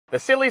The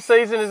silly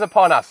season is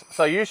upon us,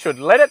 so you should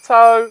let it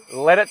tow,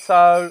 let it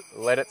tow,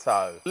 let it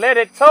tow. Let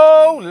it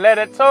tow, let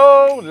it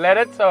tow, let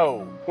it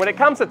tow. When it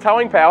comes to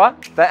towing power,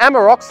 the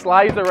Amarok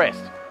slays the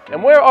rest.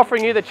 And we're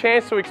offering you the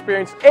chance to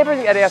experience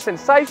everything that our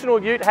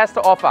sensational ute has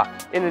to offer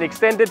in an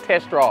extended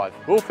test drive.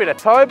 We'll fit a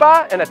tow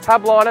bar and a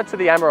tub liner to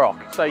the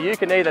Amarok, so you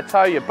can either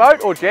tow your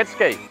boat or jet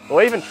ski,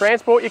 or even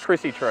transport your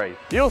Chrissy tree.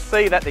 You'll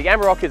see that the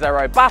Amarok is a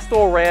robust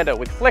all-rounder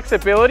with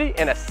flexibility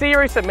and a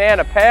serious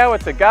amount of power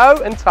to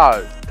go and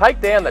tow. Take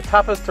down the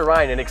toughest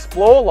terrain and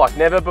explore like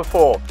never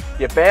before.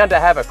 You're bound to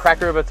have a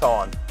cracker of a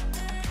time.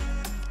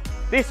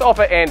 This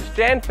offer ends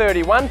Jan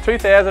 31,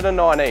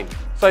 2019.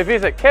 So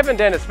visit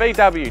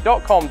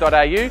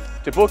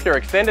kevindennisvw.com.au to book your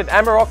extended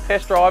Amarok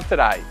test drive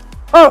today.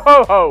 Ho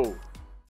ho ho!